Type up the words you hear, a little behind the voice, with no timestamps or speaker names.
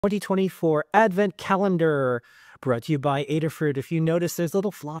2024 Advent Calendar, brought to you by Adafruit. If you notice, there's a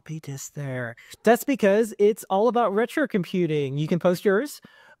little floppy disk there. That's because it's all about retrocomputing. You can post yours,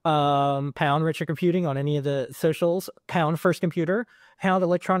 pound retrocomputing on any of the socials, pound first computer, pound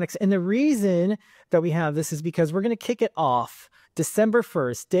electronics. And the reason that we have this is because we're going to kick it off December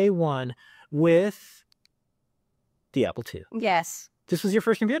 1st, day one, with the Apple II. Yes. This was your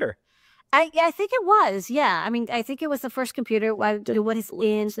first computer. I think it was, yeah. I mean, I think it was the first computer. What is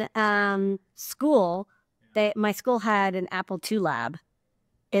in school? My school had an Apple II lab.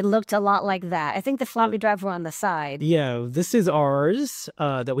 It looked a lot like that. I think the floppy drive were on the side. Yeah, this is ours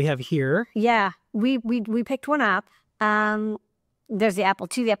that we have here. Yeah, we picked one up. There's the Apple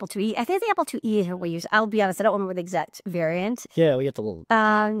II, the Apple IIe. I think the Apple IIe is what we use. I'll be honest, I don't remember the exact variant. Yeah, we get the little.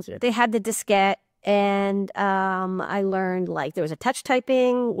 They had the diskette. And I learned, like, there was a touch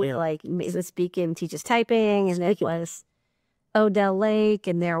typing with, like, Mesa Speakin teaches typing, and it was Odell Lake,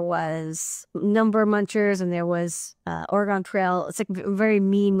 and there was Number Munchers, and there was Oregon Trail. It's like very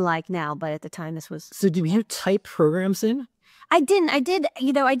meme-like now, but at the time this was... So did we have type programs in? We didn't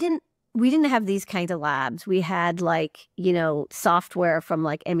have these kinds of labs. We had, like, software from,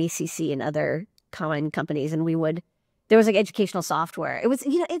 like, MECC and other common companies, and there was, like, educational software. It was,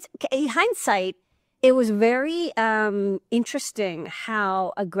 it's in hindsight, it was very interesting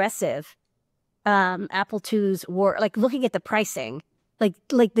how aggressive Apple IIs were. Like, looking at the pricing, like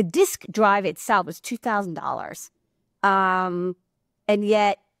the disk drive itself was $2,000, and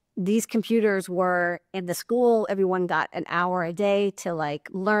yet these computers were in the school. Everyone got an hour a day to, like,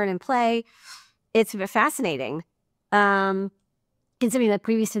 learn and play. It's fascinating. Considering that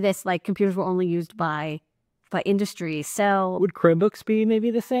previous to this, like, computers were only used by industry. So would Chromebooks be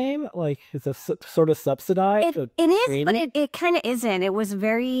maybe the same? Like, it's a sort of subsidized? It is, but it kind of isn't. It was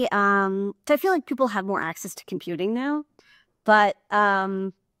very, so I feel like people have more access to computing now. But, yeah,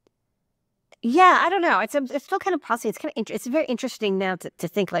 I don't know. It's still kind of processing. It's very interesting now to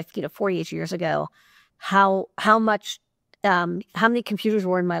think, like, 48 years ago, how many computers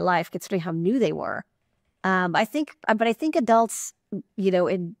were in my life, considering how new they were. I think adults,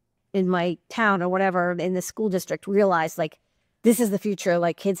 in my town or whatever, in the school district, realized, like, this is the future.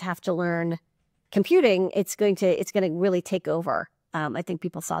 Like, kids have to learn computing. It's going to really take over. I think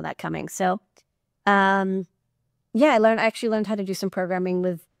people saw that coming. So, yeah, I actually learned how to do some programming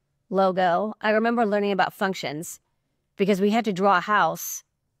with Logo. I remember learning about functions because we had to draw a house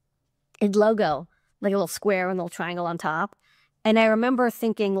in Logo, like a little square and a little triangle on top. And I remember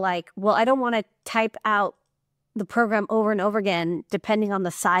thinking, like, well, I don't want to type out the program over and over again, depending on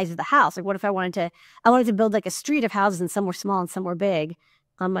the size of the house. Like, what if I wanted to build, like, a street of houses, and some were small and some were big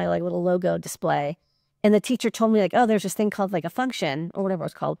on my, like, little Logo display. And the teacher told me, like, oh, there's this thing called, like, a function or whatever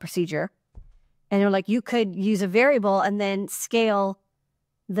it's called, procedure. And they're like, you could use a variable and then scale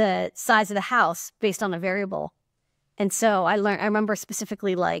the size of the house based on a variable. And so I remember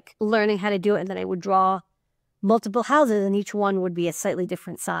specifically, like, learning how to do it, and then I would draw multiple houses, and each one would be a slightly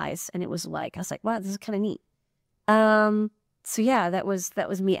different size. And it was like, I was like, wow, this is kind of neat. So yeah, that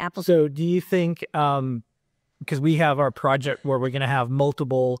was me, Apple. So do you think, because we have our project where we're going to have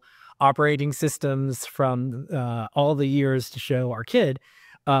multiple operating systems from all the years to show our kid,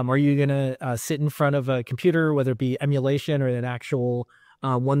 are you going to sit in front of a computer, whether it be emulation or an actual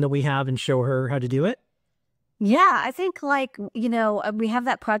one that we have, and show her how to do it? Yeah, I think, like, we have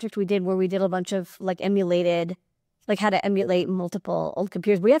that project we did where we did a bunch of, like, emulated, like, how to emulate multiple old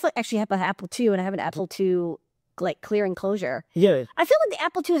computers. We actually have an Apple II, and I have an Apple II, like, clear enclosure. Yeah. I feel like the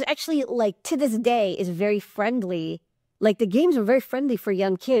Apple II is actually, like, to this day, is very friendly. Like, the games are very friendly for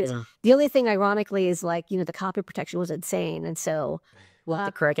young kids. Yeah. The only thing, ironically, is, like, the copy protection was insane. And so we'll have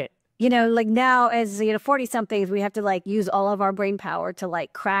to correct it. Like, now as 40-somethings, we have to, like, use all of our brain power to,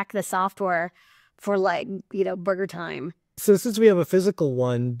 like, crack the software for, like, burger time. So since we have a physical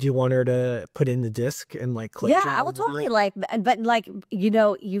one, do you want her to put in the disc and, like, click? Yeah, I would totally, like, but, like,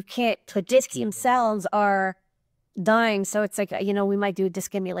 you can't, the discs themselves are dying, so it's like, we might do a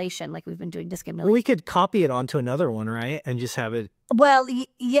disk emulation, like we've been doing disk emulation. Well, we could copy it onto another one, right? And just have it. Well,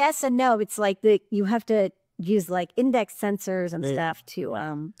 yes and no. It's like you have to use, like, index sensors and stuff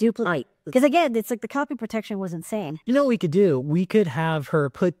to duplicate. Because, again, it's like the copy protection was insane. You know what we could do? We could have her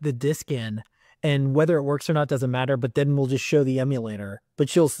put the disc in, and whether it works or not doesn't matter, but then we'll just show the emulator. But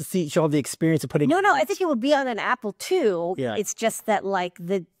she'll have the experience of putting... No, I think it will be on an Apple II. Yeah. It's just that, like,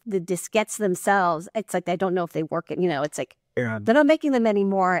 the diskettes themselves, it's like, I don't know if they work. It's like, they're not making them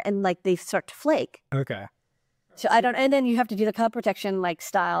anymore, and, like, they start to flake. Okay. So I don't, and then you have to do the color protection like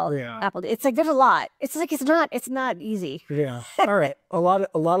style Apple. It's like there's a lot. It's like it's not easy. Yeah. All right. A lot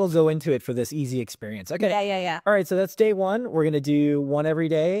will go into it for this easy experience. Okay. Yeah. All right. So that's day one. We're gonna do one every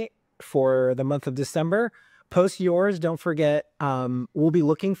day for the month of December. Post yours. Don't forget. We'll be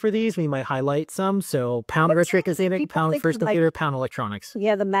looking for these. We might highlight some. So pound Retrocomputing, pound first computer, pound electronics.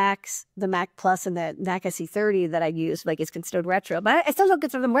 Yeah, the Mac Plus and the Mac SE30 that I use like is considered retro, but I still don't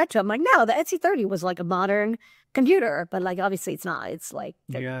consider them retro. I'm like, no, the SE30 was like a modern computer, but like obviously it's not. It's like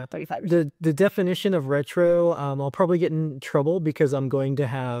 35 years. The definition of retro, I'll probably get in trouble because I'm going to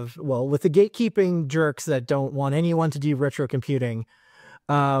have, well, with the gatekeeping jerks that don't want anyone to do retro computing.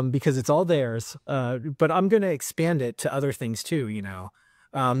 Because it's all theirs. But I'm going to expand it to other things too, you know.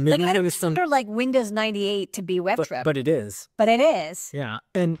 Like, I consider like Windows 98 to be retro. But it is. But it is. Yeah.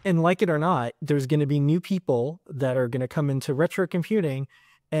 And like it or not, there's going to be new people that are going to come into retro computing,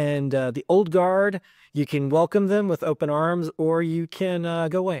 and the old guard, you can welcome them with open arms, or you can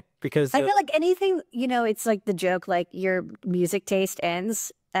go away. Because I feel like anything, you know, it's like the joke, like your music taste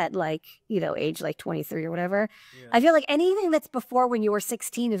ends at like, you know, age like 23 or whatever. Yeah. I feel like anything that's before when you were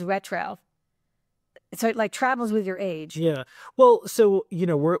 16 is retro. So it like travels with your age. Yeah. Well, so, you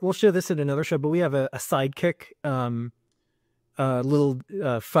know, we'll show this in another show, but we have a Sidekick little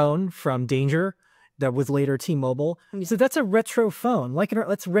phone from Danger that was later T-Mobile. So that's a retro phone. Like,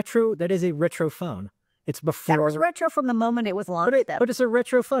 that's retro. That is a retro phone. It's before. That was retro from the moment it was launched. But it's a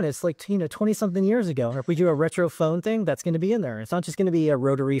retro phone. It's like, you know, 20-something years ago. And if we do a retro phone thing, that's going to be in there. It's not just going to be a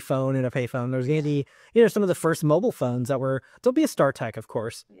rotary phone and a pay phone. There's going to be, you know, some of the first mobile phones that were, there'll be a StarTech, of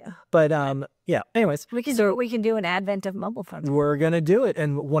course. Yeah. But, yeah, anyways. We can do an advent of mobile phones. We're going to do it.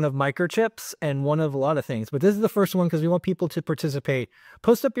 And one of microchips and one of a lot of things. But this is the first one because we want people to participate.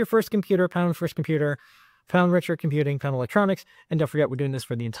 Post up your first computer, pound first computer. Pound Retrocomputing, pound electronics, and don't forget we're doing this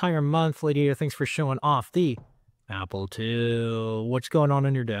for the entire month. Ladyada, thanks for showing off the Apple II. What's going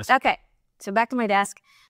on your desk? Okay, so back to my desk.